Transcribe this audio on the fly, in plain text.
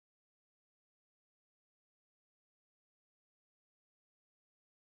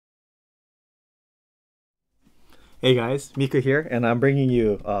Hey guys, Mika here, and I'm bringing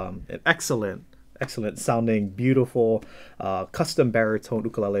you an excellent sounding, beautiful custom baritone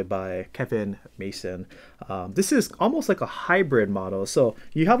ukulele by Kevin Mason. This is almost like a hybrid model. So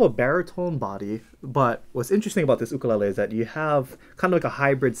you have a baritone body, but what's interesting about this ukulele is that you have kind of like a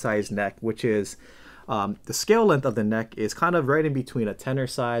hybrid size neck, which is the scale length of the neck is kind of right in between a tenor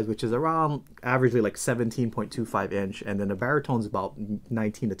size, which is around averagely like 17.25 inch, and then the baritone's about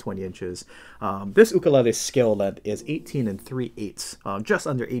 19 to 20 inches. This ukulele scale length is 18 and 3/8, just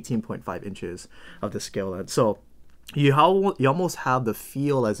under 18.5 inches of the scale length. So you almost have the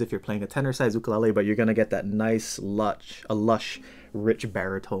feel as if you're playing a tenor size ukulele, but you're gonna get that nice lush, rich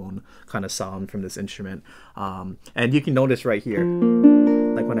baritone kind of sound from this instrument. And you can notice right here,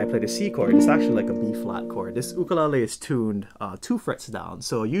 like when I play the C chord, it's actually like a B flat chord. This ukulele is tuned 2 frets down.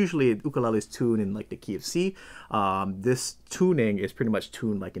 So usually ukulele is tuned in like the key of C. This tuning is pretty much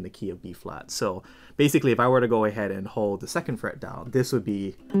tuned like in the key of B flat. So basically, if I were to go ahead and hold the 2nd fret down, this would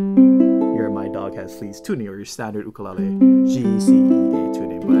be your My Dog Has Fleas tuning, or your standard ukulele G, C, E, A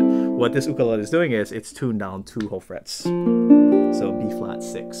tuning. But what this ukulele is doing is it's tuned down 2 whole frets. So B flat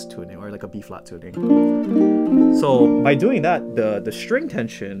 6 tuning, or like a B flat tuning. So by doing that, the string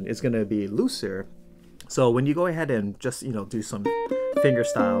tension is going to be looser. So when you go ahead and just, do some finger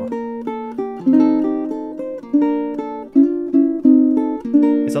style,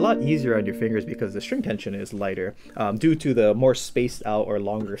 it's a lot easier on your fingers because the string tension is lighter due to the more spaced out or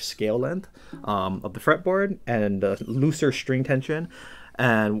longer scale length of the fretboard and the looser string tension.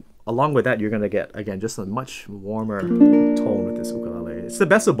 And along with that, you're going to get, again, just a much warmer tone with this ukulele. It's the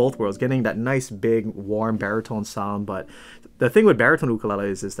best of both worlds, getting that nice, big, warm baritone sound. But the thing with baritone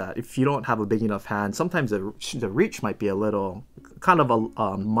ukuleles is that if you don't have a big enough hand, sometimes the reach might be a little kind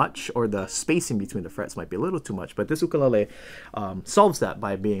of much, or the spacing between the frets might be a little too much. But this ukulele solves that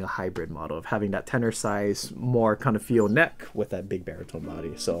by being a hybrid model of having that tenor size, more kind of feel neck with that big baritone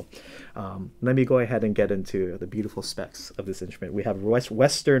body. So let me go ahead and get into the beautiful specs of this instrument. We have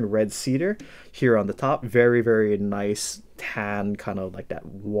Western red cedar here on the top, very nice tan, kind of like that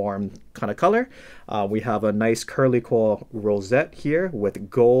warm kind of color. We have a nice curly coil rosette here with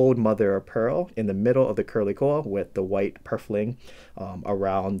gold mother of pearl in the middle of the curly coil, with the white purfling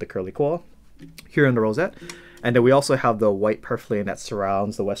around the curly coil here in the rosette. And then we also have the white purfling that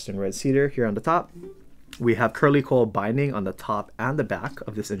surrounds the Western red cedar here on the top. We have curly coil binding on the top and the back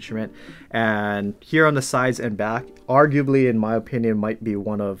of this instrument, and here on the sides and back, arguably in my opinion, might be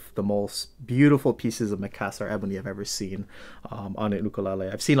one of the most beautiful pieces of Macassar ebony I've ever seen on an ukulele.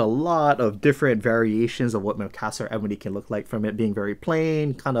 I've seen a lot of different variations of what Macassar ebony can look like, from it being very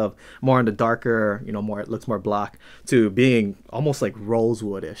plain, kind of more on the darker, more, it looks more black, to being almost like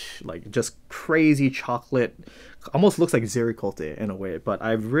rosewoodish, like just crazy chocolate, almost looks like zericote in a way. But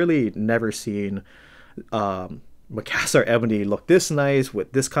I've really never seen Macassar ebony look this nice,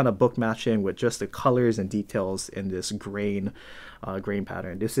 with this kind of book matching, with just the colors and details in this grain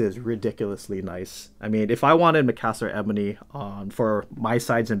pattern. This is ridiculously nice. I mean, if I wanted Macassar ebony for my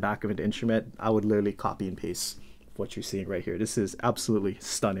sides and back of an instrument, I would literally copy and paste what you're seeing right here. This is absolutely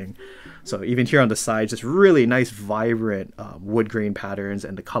stunning. So even here on the side, just really nice, vibrant wood grain patterns,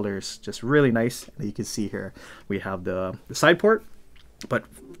 and the colors just really nice. And you can see here we have the side port, but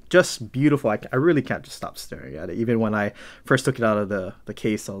just beautiful. I really can't just stop staring at it. Even when I first took it out of the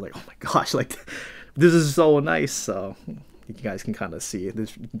case, I was like, oh my gosh, like this is so nice. So you guys can kind of see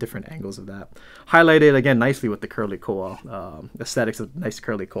there's different angles of that. Highlighted again nicely with the curly coil aesthetics of nice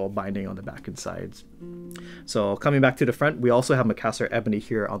curly coil binding on the back and sides. So coming back to the front, we also have Macassar ebony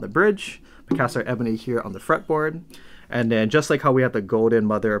here on the bridge, Macassar ebony here on the fretboard. And then just like how we have the golden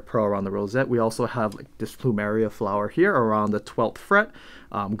mother of pearl around the rosette, we also have like this plumeria flower here around the 12th fret,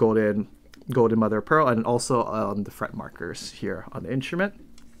 golden mother of pearl, and also the fret markers here on the instrument.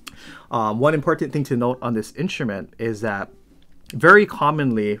 One important thing to note on this instrument is that very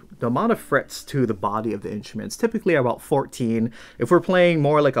commonly, the amount of frets to the body of the instruments typically are about 14. If we're playing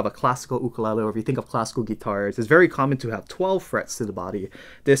more like of a classical ukulele, or if you think of classical guitars, it's very common to have 12 frets to the body.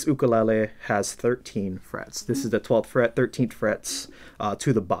 This ukulele has 13 frets. This is the 12th fret, 13th frets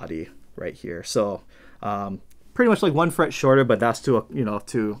to the body right here. So pretty much like 1 fret shorter, but that's to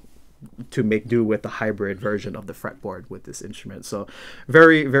to make do with the hybrid version of the fretboard with this instrument. So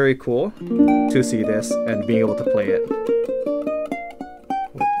very cool to see this and being able to play it.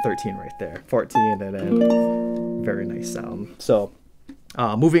 13 right there, 14, and then very nice sound. So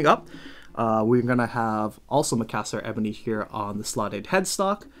moving up, we're gonna have also Macassar ebony here on the slotted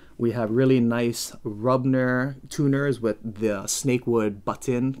headstock, We have really nice Rubner tuners with the snakewood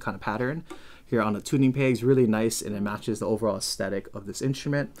button kind of pattern here on the tuning pegs. Really nice, and it matches the overall aesthetic of this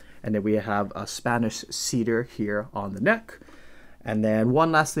instrument. And then we have a Spanish cedar here on the neck. And then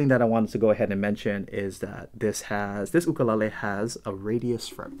one last thing that I wanted to go ahead and mention is that this ukulele has a radius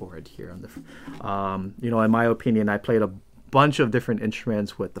fretboard here on the, you know, in my opinion, I played a bunch of different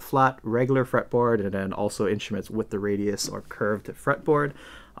instruments with the flat regular fretboard, and then also instruments with the radius or curved fretboard.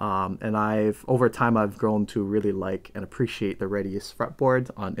 And over time, I've grown to really like and appreciate the radius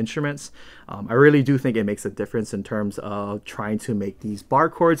fretboard on instruments. I really do think it makes a difference in terms of trying to make these bar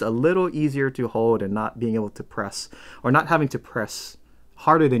chords a little easier to hold and not being able to press, or not having to press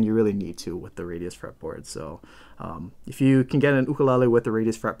harder than you really need to with the radius fretboard. So if you can get an ukulele with the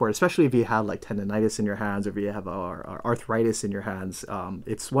radius fretboard, especially if you have like tendonitis in your hands, or if you have arthritis in your hands,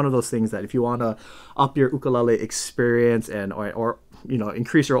 it's one of those things that if you want to up your ukulele experience and or you know,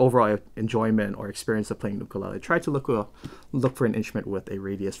 increase your overall enjoyment or experience of playing ukulele, try to look for an instrument with a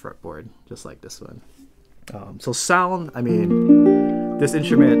radius fretboard, just like this one. So sound, I mean, this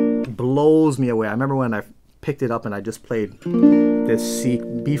instrument blows me away. I remember when I picked it up and I just played this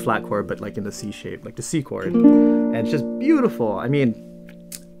B flat chord, but like in the C shape, like the C chord, and it's just beautiful. I mean,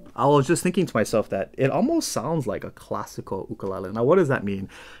 I was just thinking to myself that it almost sounds like a classical ukulele. Now, what does that mean?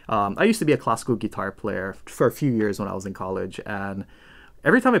 I used to be a classical guitar player for a few years when I was in college, and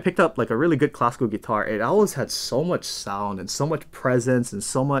every time I picked up like a really good classical guitar, it always had so much sound and so much presence and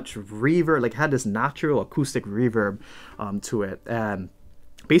so much reverb. Like, it had this natural acoustic reverb to it. And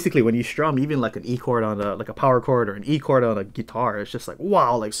basically, when you strum even like an E chord on like a power chord or an E chord on a guitar, it's just like,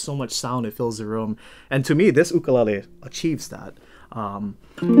 wow, like so much sound, it fills the room. And to me, this ukulele achieves that.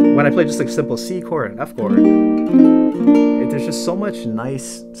 When I play just like simple C chord and F chord, there's just so much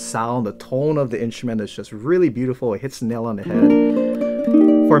nice sound. The tone of the instrument is just really beautiful. It hits the nail on the head.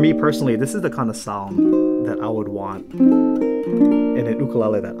 For me personally, this is the kind of sound that I would want in an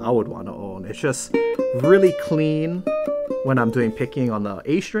ukulele that I would want to own. It's just really clean when I'm doing picking on the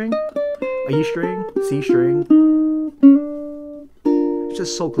A string, E string, C string. It's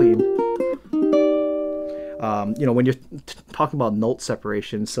just so clean. You know, when you're talking about note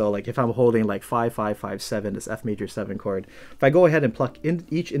separation, so like if I'm holding like 5, 5, 5, 7, this F major 7 chord, if I go ahead and pluck in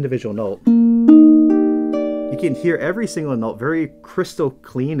each individual note, you can hear every single note very crystal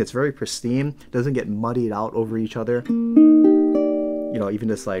clean. It's very pristine. It doesn't get muddied out over each other. You know, even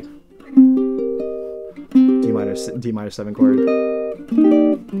this like D minor 7 chord.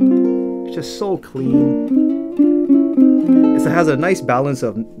 It's just so clean. It has a nice balance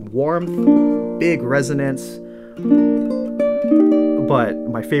of warmth, big resonance, but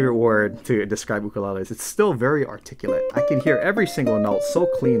my favorite word to describe ukulele is it's still very articulate. I can hear every single note so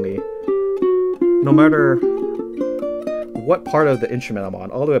cleanly, no matter what part of the instrument I'm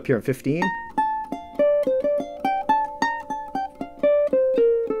on, all the way up here in 15.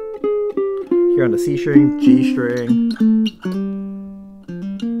 Here on the C string, G string.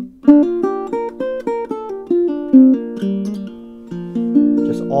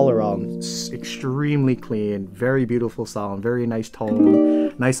 Just all around, extremely clean, very beautiful sound, very nice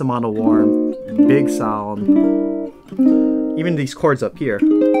tone, nice amount of warmth, big sound. Even these chords up here,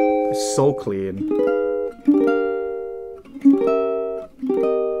 so clean.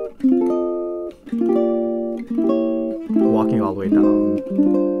 Walking all the way down.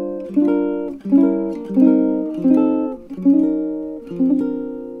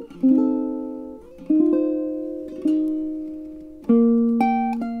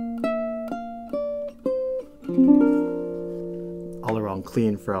 All around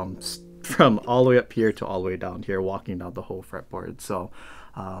clean from all the way up here to all the way down here, walking down the whole fretboard. So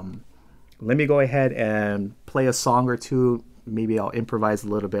let me go ahead and play a song or two. Maybe I'll improvise a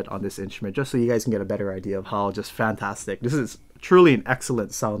little bit on this instrument just so you guys can get a better idea of how just fantastic. This is truly an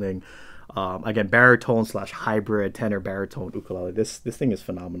excellent sounding, again, baritone / hybrid tenor baritone ukulele. This thing is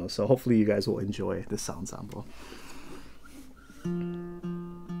phenomenal. So hopefully you guys will enjoy this sound sample.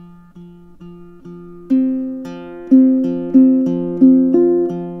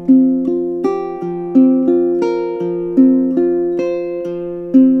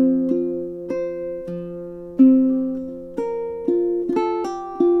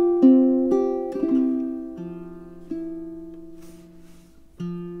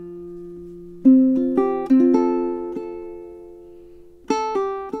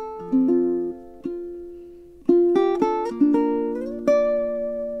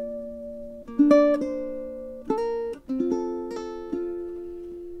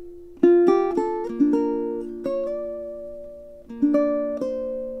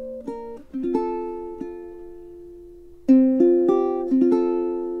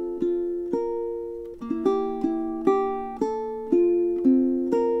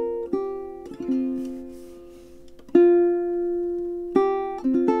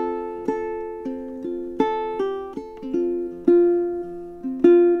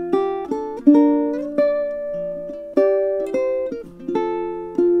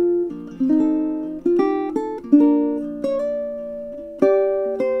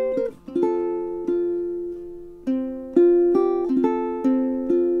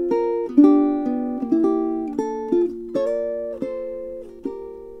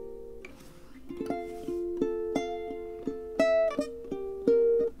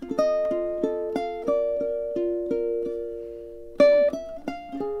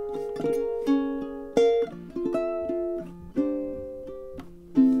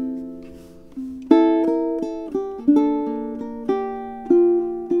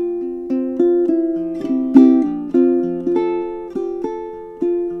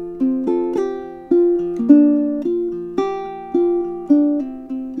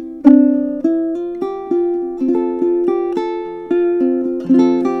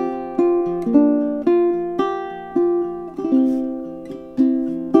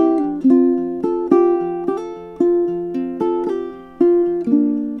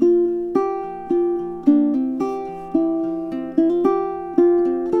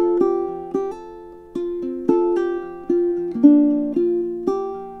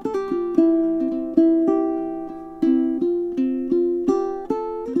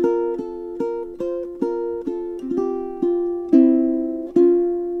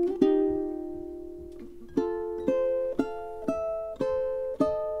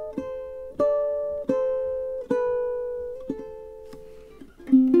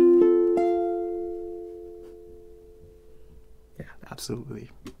 absolutely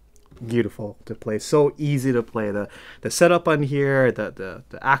beautiful to play. So easy to play. The setup on here, the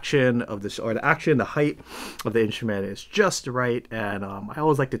action of this, or the action, the height of the instrument is just right. And I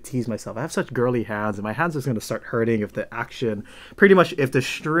always like to tease myself. I have such girly hands, and my hands are going to start hurting if the action, pretty much if the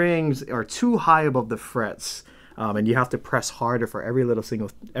strings are too high above the frets. And you have to press harder for every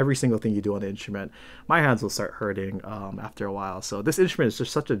single thing you do on the instrument. My hands will start hurting after a while. So this instrument is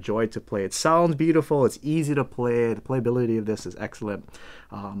just such a joy to play. It sounds beautiful. It's easy to play. The playability of this is excellent.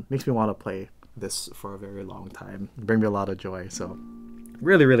 Makes me want to play this for a very long time. Bring me a lot of joy. So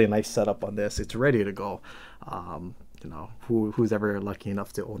really, really nice setup on this. It's ready to go. You know, who's ever lucky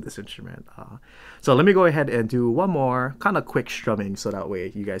enough to own this instrument. So let me go ahead and do one more kind of quick strumming, so that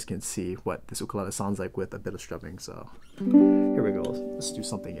way you guys can see what this ukulele sounds like with a bit of strumming. So here we go. Let's do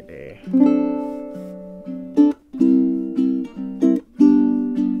something in A.